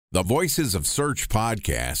The Voices of Search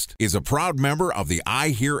podcast is a proud member of the I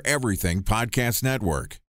Hear Everything podcast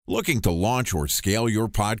network. Looking to launch or scale your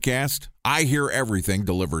podcast? I Hear Everything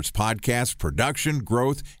delivers podcast production,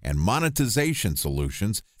 growth, and monetization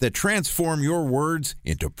solutions that transform your words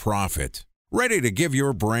into profit. Ready to give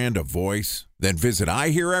your brand a voice? Then visit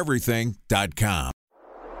iheareverything.com.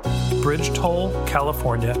 Bridge toll,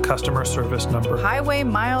 California, customer service number. Highway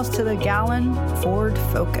miles to the gallon, Ford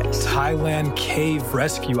Focus. Thailand cave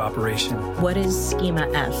rescue operation. What is Schema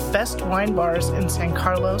F? Best wine bars in San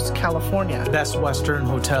Carlos, California. Best Western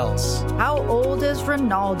hotels. How old is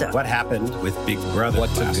Ronaldo? What happened with Big Brother?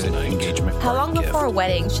 What's a good engagement? How long before a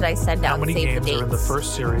wedding should I send out How many save games the dates? are in the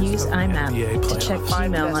first series? Use IMAP to check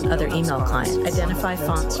email on other email clients. Identify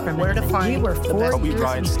fonts from Where to find We were 4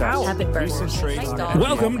 years out. Avid burgers.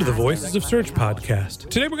 Welcome to the Voices of Search podcast.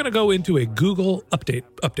 Today we're going to go into a Google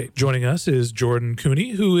update. Joining us is Jordan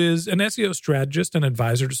Cooney, who is an SEO strategist and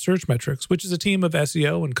advisor to Searchmetrics, which is a team of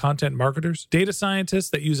SEO and content marketers, data scientists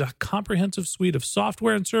that use a comprehensive suite of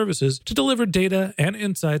software and services to deliver data and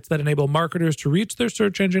insights that enable marketers to reach their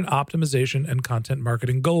search engine optimization and content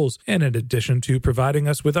marketing goals. And in addition to providing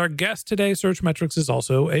us with our guest today, Searchmetrics is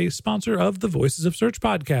also a sponsor of the Voices of Search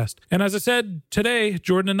podcast. And as I said, today,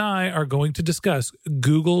 Jordan and I are going to discuss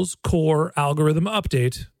Google's core algorithm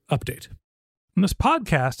update. And this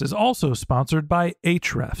podcast is also sponsored by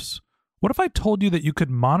Ahrefs. What if I told you that you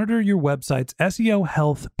could monitor your website's SEO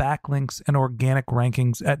health, backlinks, and organic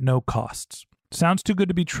rankings at no costs? Sounds too good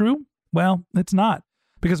to be true? Well, it's not,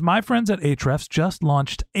 because my friends at Ahrefs just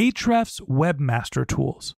launched Ahrefs Webmaster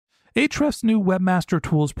Tools. Ahrefs' new Webmaster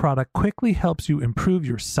Tools product quickly helps you improve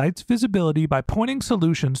your site's visibility by pointing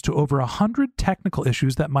solutions to over 100 technical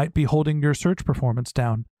issues that might be holding your search performance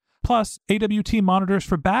down. Plus, AWT monitors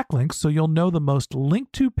for backlinks so you'll know the most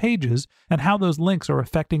linked to pages and how those links are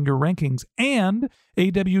affecting your rankings. And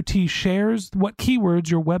AWT shares what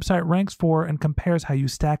keywords your website ranks for and compares how you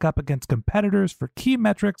stack up against competitors for key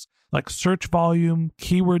metrics like search volume,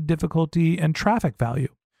 keyword difficulty, and traffic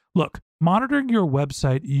value. Look, monitoring your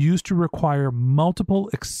website used to require multiple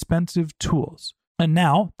expensive tools. And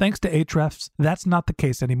now, thanks to Ahrefs, that's not the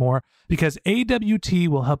case anymore because AWT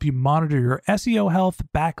will help you monitor your SEO health,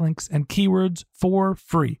 backlinks, and keywords for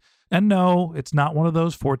free. And no, it's not one of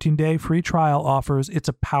those 14-day free trial offers. It's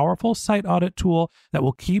a powerful site audit tool that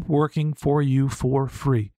will keep working for you for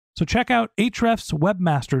free. So check out Ahrefs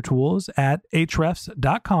Webmaster Tools at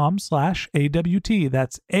ahrefs.com/AWT.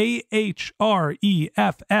 That's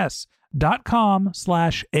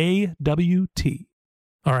ahrefs.com/AWT.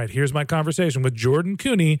 All right, here's my conversation with Jordan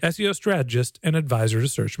Cooney, SEO strategist and advisor to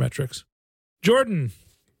Searchmetrics. Jordan,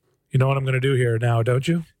 you know what I'm going to do here now, don't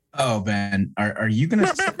you? Oh, Ben, are you going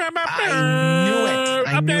to... I knew it.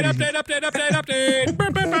 Update.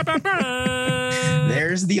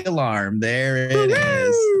 There's the alarm. There it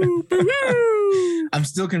is. I'm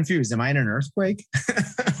still confused. Am I in an earthquake?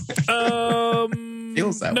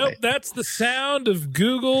 Feels that way. That's the sound of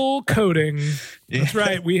Google coding. That's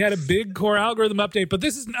right. We had a big core algorithm update, but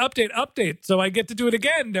this is an update, so I get to do it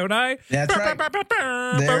again, don't I? That's right.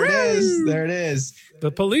 There it is. The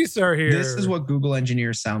police are here. This is what Google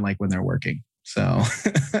engineers sound like when they're working. So,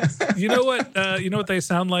 you know what they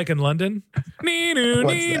sound like in London? All right.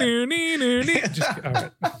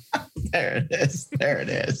 There it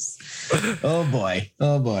is. Oh boy.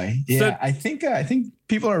 Yeah, so, I think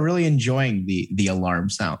people are really enjoying the alarm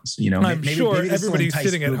sounds. You know, I'm sure everybody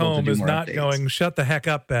sitting at home is not going, "Shut the heck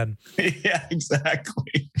up, Ben." Yeah,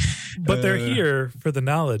 exactly. But they're here for the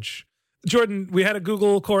knowledge. Jordan, we had a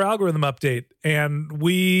Google core algorithm update, and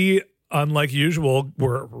we, unlike usual,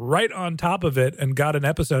 were right on top of it and got an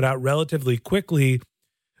episode out relatively quickly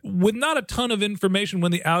with not a ton of information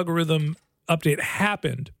when the algorithm update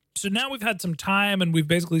happened. So now we've had some time and we've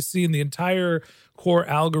basically seen the entire core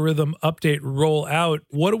algorithm update roll out.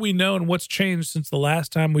 What do we know and what's changed since the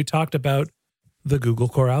last time we talked about the Google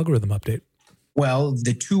core algorithm update? Well,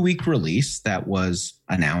 the 2-week release that was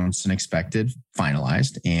announced and expected,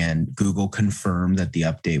 finalized, and Google confirmed that the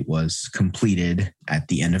update was completed at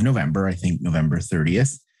the end of November, I think November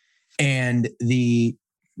 30th. And the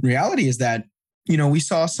reality is that, you know, we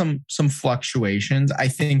saw some fluctuations. I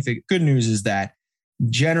think the good news is that,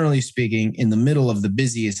 generally speaking, in the middle of the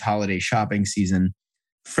busiest holiday shopping season,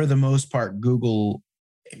 for the most part, Google,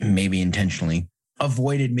 maybe intentionally,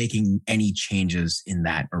 avoided making any changes in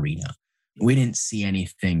that arena. We didn't see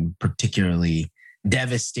anything particularly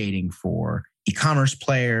devastating for e-commerce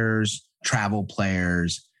players, travel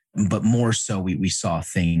players, but more so we saw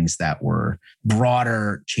things that were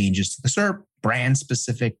broader changes to the SERP,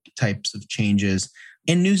 brand-specific types of changes,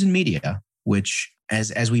 and news and media, which,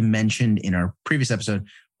 as we mentioned in our previous episode,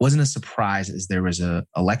 wasn't a surprise as there was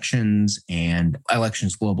elections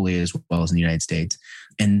globally as well as in the United States.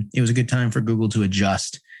 And it was a good time for Google to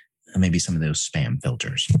adjust maybe some of those spam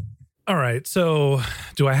filters. All right. So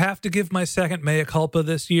do I have to give my second mea culpa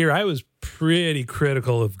this year? I was pretty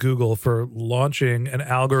critical of Google for launching an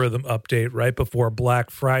algorithm update right before Black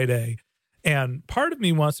Friday. And part of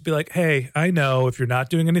me wants to be like, hey, I know if you're not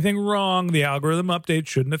doing anything wrong, the algorithm update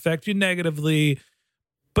shouldn't affect you negatively.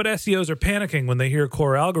 But SEOs are panicking when they hear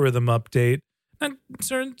core algorithm update. I'm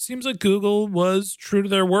concerned. It seems like Google was true to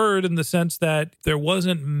their word in the sense that there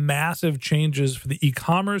wasn't massive changes for the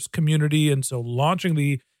e-commerce community. And so launching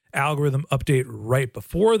the algorithm update right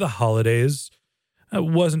before the holidays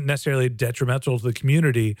wasn't necessarily detrimental to the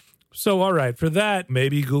community. So, all right, for that,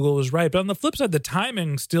 maybe Google was right. But on the flip side, the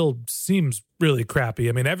timing still seems really crappy.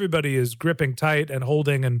 I mean, everybody is gripping tight and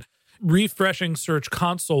holding and refreshing Search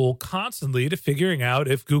Console constantly to figuring out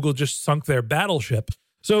if Google just sunk their battleship.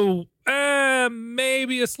 So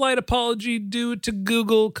maybe a slight apology due to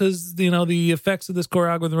Google because, the effects of this core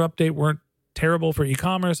algorithm update weren't terrible for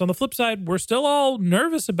e-commerce. On the flip side, we're still all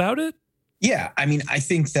nervous about it. Yeah, I mean, I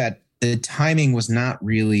think that the timing was not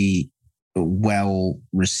really well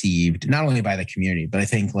received, not only by the community, but I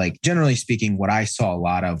think generally speaking, what I saw a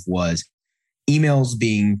lot of was emails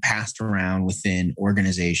being passed around within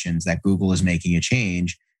organizations that Google is making a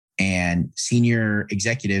change, and senior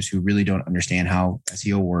executives who really don't understand how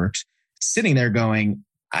SEO works sitting there going,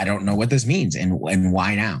 I don't know what this means and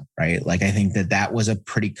why now, right? I think that was a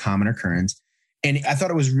pretty common occurrence. And I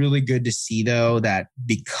thought it was really good to see, though, that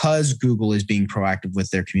because Google is being proactive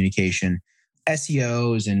with their communication,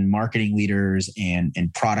 SEOs and marketing leaders and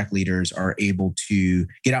product leaders are able to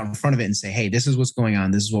get out in front of it and say, hey, this is what's going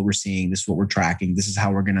on. This is what we're seeing. This is what we're tracking. This is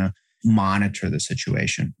how we're going to monitor the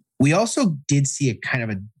situation. We also did see a kind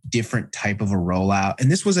of a different type of a rollout.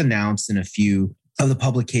 And this was announced in a few of the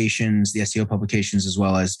publications, the SEO publications, as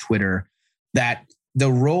well as Twitter, that the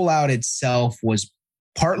rollout itself was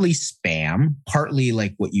partly spam, partly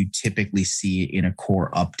like what you typically see in a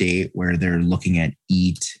core update where they're looking at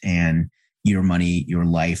EAT and your money, your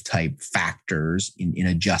life type factors in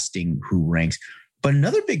adjusting who ranks. But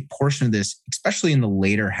another big portion of this, especially in the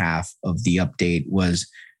later half of the update, was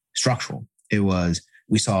structural.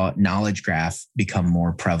 We saw knowledge graph become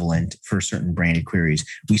more prevalent for certain branded queries.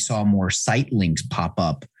 We saw more site links pop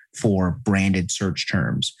up for branded search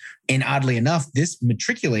terms. And oddly enough, this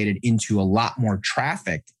matriculated into a lot more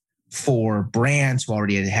traffic for brands who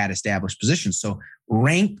already had established positions. So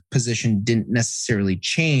rank position didn't necessarily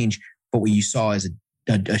change, but what you saw is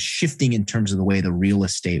a shifting in terms of the way the real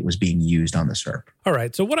estate was being used on the SERP. All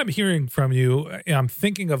right. So what I'm hearing from you, I'm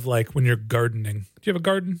thinking of when you're gardening. Do you have a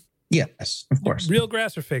garden? Yes, of course. Real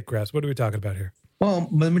grass or fake grass? What are we talking about here? Well,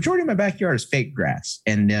 the majority of my backyard is fake grass,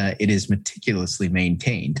 and it is meticulously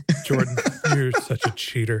maintained. Jordan, you're such a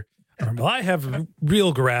cheater. Well, I have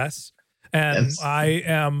real grass, and yes. I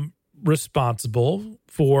am responsible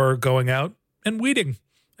for going out and weeding.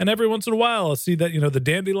 And every once in a while, I'll see that, the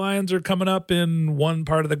dandelions are coming up in one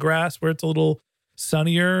part of the grass where it's a little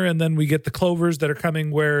sunnier, and then we get the clovers that are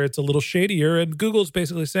coming where it's a little shadier. And Google's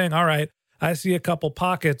basically saying, all right, I see a couple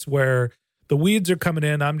pockets where the weeds are coming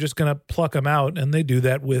in. I'm just going to pluck them out. And they do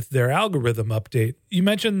that with their algorithm update. You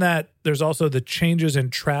mentioned that there's also the changes in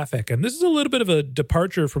traffic. And this is a little bit of a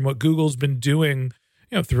departure from what Google's been doing,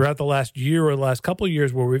 throughout the last year or the last couple of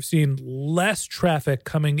years, where we've seen less traffic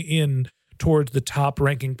coming in towards the top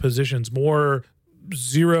ranking positions, more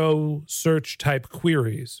zero search type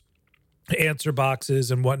queries, answer boxes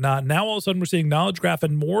and whatnot. Now all of a sudden we're seeing knowledge graph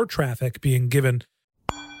and more traffic being given.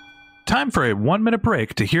 Time for a 1-minute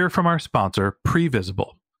break to hear from our sponsor,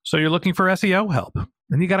 Previsible. So you're looking for SEO help,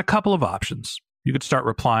 and you got a couple of options. You could start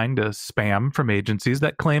replying to spam from agencies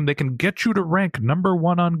that claim they can get you to rank number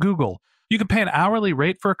 1 on Google. You can pay an hourly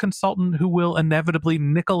rate for a consultant who will inevitably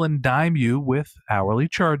nickel and dime you with hourly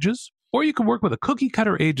charges. Or you can work with a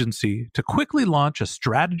cookie-cutter agency to quickly launch a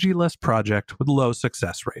strategy-less project with low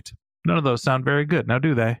success rate. None of those sound very good, now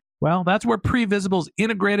do they? Well, that's where Previsible's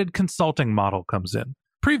integrated consulting model comes in.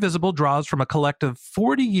 Previsible draws from a collective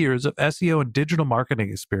 40 years of SEO and digital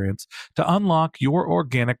marketing experience to unlock your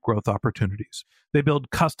organic growth opportunities. They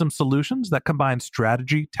build custom solutions that combine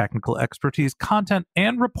strategy, technical expertise, content,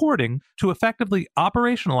 and reporting to effectively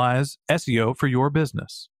operationalize SEO for your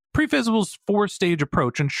business. Previsible's 4-stage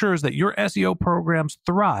approach ensures that your SEO programs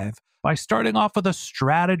thrive by starting off with a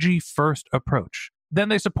strategy-first approach. Then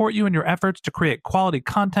they support you in your efforts to create quality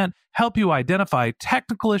content, help you identify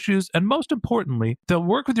technical issues, and most importantly, they'll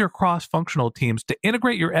work with your cross-functional teams to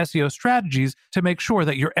integrate your SEO strategies to make sure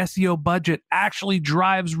that your SEO budget actually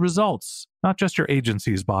drives results, not just your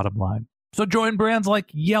agency's bottom line. So join brands like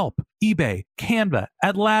Yelp, eBay, Canva,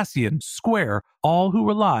 Atlassian, Square, all who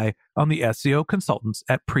rely on the SEO consultants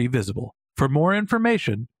at Previsible. For more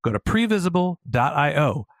information, go to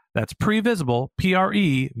previsible.io. That's Previsible,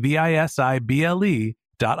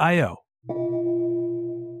 Previsible.io.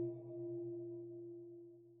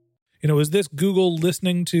 You know, is this Google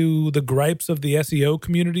listening to the gripes of the SEO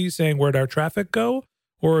community saying, where'd our traffic go?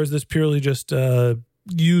 Or is this purely just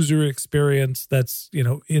user experience that's, you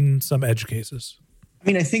know, in some edge cases? I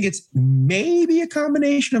mean, I think it's maybe a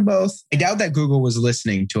combination of both. I doubt that Google was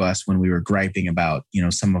listening to us when we were griping about, you know,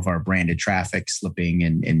 some of our branded traffic slipping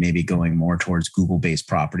and maybe going more towards Google-based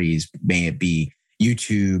properties, may it be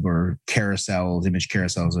YouTube or carousels, image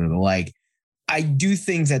carousels or the like. I do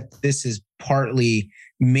think that this is partly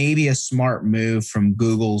maybe a smart move from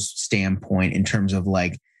Google's standpoint in terms of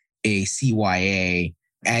like a CYA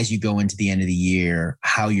as you go into the end of the year,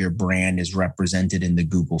 how your brand is represented in the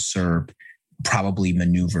Google SERP, probably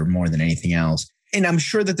maneuver more than anything else. And I'm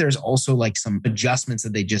sure that there's also like some adjustments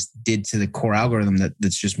that they just did to the core algorithm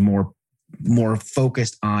that's just more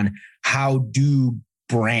focused on how do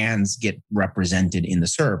brands get represented in the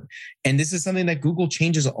SERP. And this is something that Google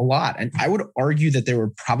changes a lot. And I would argue that there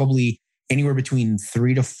were probably anywhere between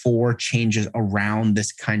 3 to 4 changes around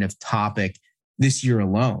this kind of topic this year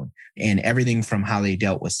alone. And everything from how they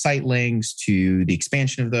dealt with site links to the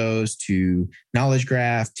expansion of those to knowledge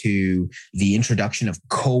graph to the introduction of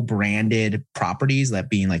co-branded properties, that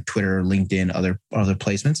being like Twitter, LinkedIn, other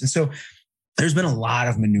placements. And so there's been a lot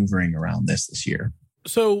of maneuvering around this year.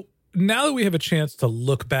 So now that we have a chance to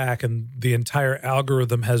look back and the entire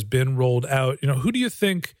algorithm has been rolled out, you know, who do you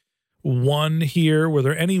think won here? Were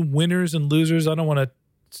there any winners and losers? I don't want to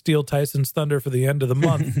steal Tyson's thunder for the end of the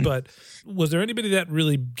month, but was there anybody that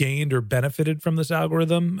really gained or benefited from this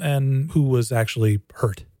algorithm, and who was actually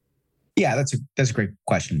hurt? Yeah, that's a great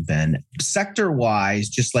question, Ben. Sector-wise,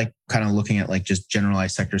 just like kind of looking at like just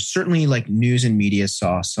generalized sectors, certainly like news and media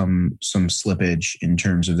saw some slippage in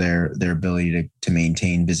terms of their ability to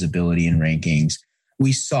maintain visibility and rankings.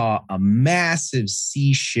 We saw a massive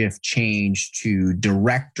C-shift change to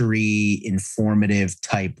directory informative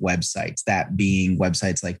type websites, that being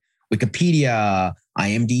websites like Wikipedia,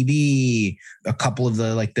 IMDb, a couple of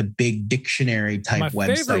the big dictionary type websites.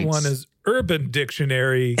 My favorite one is Urban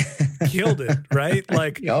Dictionary. Killed it, right?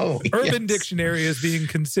 Like Urban Dictionary is being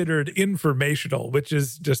considered informational, which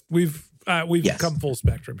is just we've come full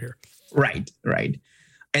spectrum here. Right.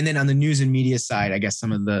 And then on the news and media side, I guess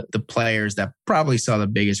some of the players that probably saw the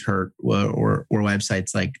biggest hurt were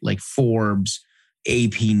websites like Forbes,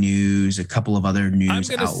 AP News, a couple of other news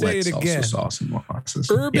outlets also saw some losses.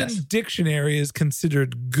 Urban Dictionary is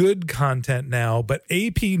considered good content now, but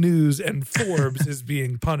AP News and Forbes is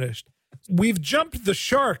being punished. We've jumped the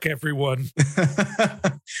shark, everyone.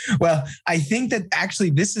 Well, I think that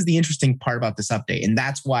actually this is the interesting part about this update. And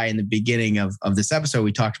that's why in the beginning of this episode,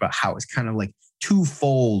 we talked about how it's kind of like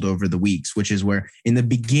twofold over the weeks, which is where in the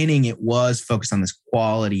beginning it was focused on this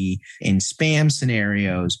quality and spam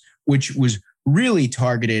scenarios, which was really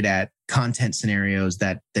targeted at content scenarios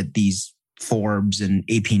that these Forbes and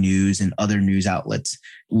AP News and other news outlets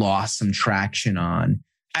lost some traction on.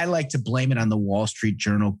 I like to blame it on the Wall Street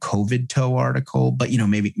Journal COVID toe article, but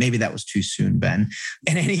maybe that was too soon, Ben.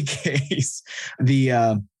 In any case,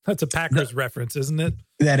 that's a Packers reference, isn't it?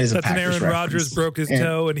 That is a Packers Aaron reference. Rodgers broke his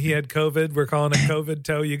toe and he had COVID. We're calling it COVID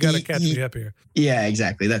toe. You got to catch me up here. Yeah,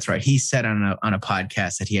 exactly. That's right. He said on a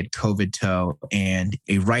podcast that he had COVID toe, and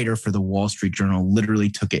a writer for the Wall Street Journal literally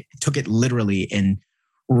took it literally and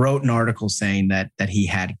wrote an article saying that he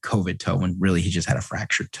had COVID toe when really he just had a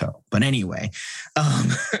fractured toe. But anyway,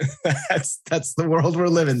 that's the world we're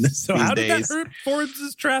living these days. So how did that hurt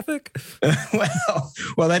Forbes' traffic?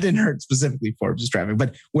 Well, that didn't hurt specifically Forbes' traffic.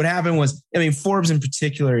 But what happened was, Forbes in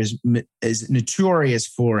particular is notorious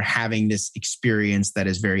for having this experience that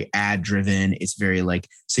is very ad driven. It's very like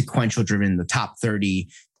sequential driven. The top 30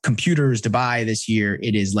 computers to buy this year,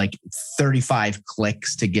 it is like 35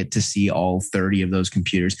 clicks to get to see all 30 of those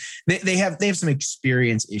computers. They have some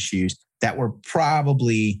experience issues that were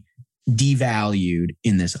probably devalued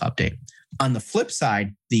in this update. On the flip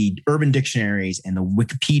side, the Urban Dictionaries and the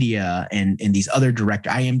Wikipedia and these other direct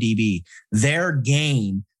IMDb, their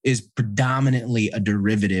gain is predominantly a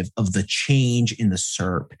derivative of the change in the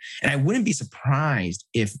SERP. And I wouldn't be surprised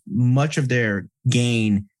if much of their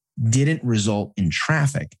gain didn't result in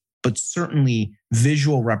traffic, but certainly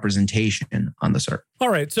visual representation on the SERP. All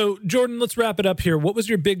right. So, Jordan, let's wrap it up here. What was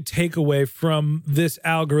your big takeaway from this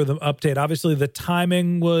algorithm update? Obviously, the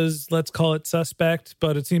timing was, let's call it suspect,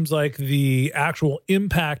 but it seems like the actual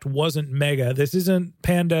impact wasn't mega. This isn't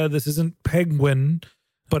Panda. This isn't Penguin.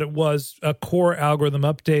 but it was a core algorithm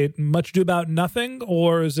update. Much ado about nothing,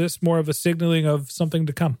 or is this more of a signaling of something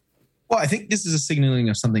to come? Well, I think this is a signaling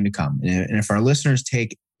of something to come. And if our listeners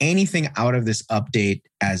take anything out of this update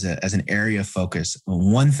as an area of focus,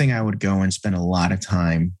 one thing I would go and spend a lot of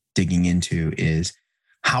time digging into is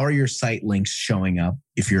how are your site links showing up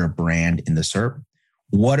if you're a brand in the SERP?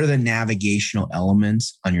 What are the navigational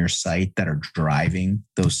elements on your site that are driving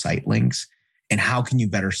those site links? And how can you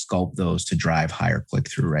better sculpt those to drive higher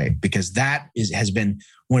click-through rate? Because that has been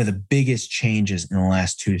one of the biggest changes in the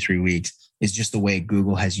last 2 to 3 weeks, is just the way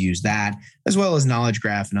Google has used that, as well as Knowledge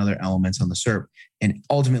Graph and other elements on the SERP. And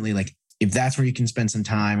ultimately, like, if that's where you can spend some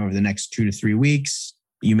time over the next 2 to 3 weeks,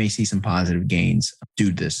 you may see some positive gains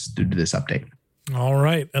due to this update. All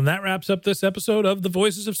right. And that wraps up this episode of the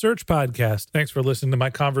Voices of Search podcast. Thanks for listening to my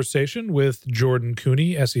conversation with Jordan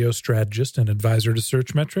Koene, SEO strategist and advisor to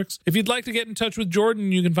Searchmetrics. If you'd like to get in touch with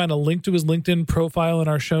Jordan, you can find a link to his LinkedIn profile in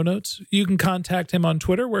our show notes. You can contact him on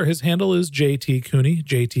Twitter, where his handle is JTKoene,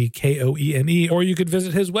 JTKoene, or you could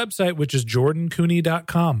visit his website, which is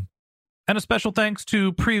jordankoene.com. And a special thanks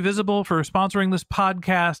to Previsible for sponsoring this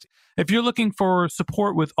podcast. If you're looking for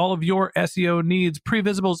support with all of your SEO needs,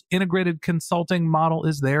 Previsible's integrated consulting model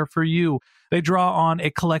is there for you. They draw on a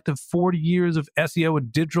collective 40 years of SEO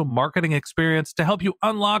and digital marketing experience to help you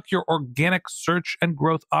unlock your organic search and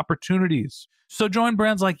growth opportunities. So join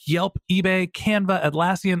brands like Yelp, eBay, Canva,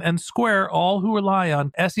 Atlassian, and Square, all who rely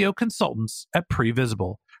on SEO consultants at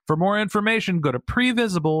Previsible. For more information, go to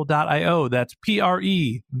previsible.io. That's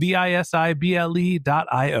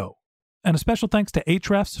previsible.io. And a special thanks to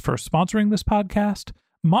Ahrefs for sponsoring this podcast.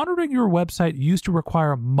 Monitoring your website used to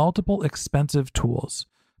require multiple expensive tools,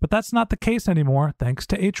 but that's not the case anymore thanks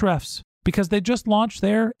to Ahrefs, because they just launched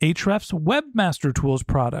their Ahrefs Webmaster Tools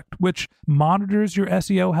product, which monitors your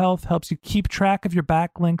SEO health, helps you keep track of your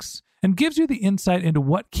backlinks, and gives you the insight into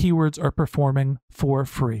what keywords are performing for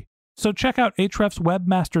free. So check out Ahrefs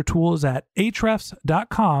Webmaster Tools at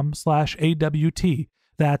ahrefs.com/AWT.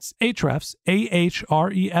 That's Ahrefs,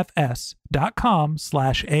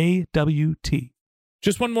 AHREFS.com/AWT.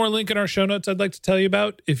 Just one more link in our show notes I'd like to tell you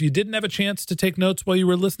about. If you didn't have a chance to take notes while you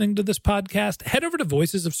were listening to this podcast, head over to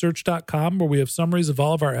voicesofsearch.com, where we have summaries of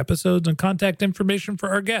all of our episodes and contact information for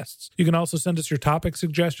our guests. You can also send us your topic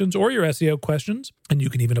suggestions or your SEO questions, and you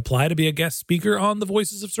can even apply to be a guest speaker on the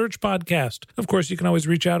Voices of Search podcast. Of course, you can always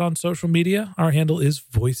reach out on social media. Our handle is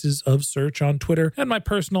Voices of Search on Twitter, and my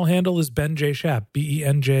personal handle is Ben J. Shap,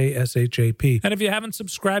 BenJShap. And if you haven't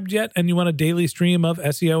subscribed yet and you want a daily stream of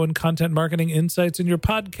SEO and content marketing insights in your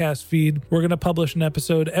podcast feed, we're going to publish an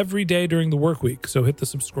episode every day during the work week. So hit the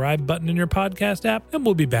subscribe button in your podcast app and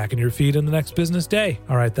we'll be back in your feed in the next business day.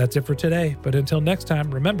 All right, that's it for today. But until next time,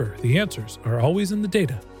 remember, the answers are always in the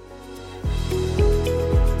data.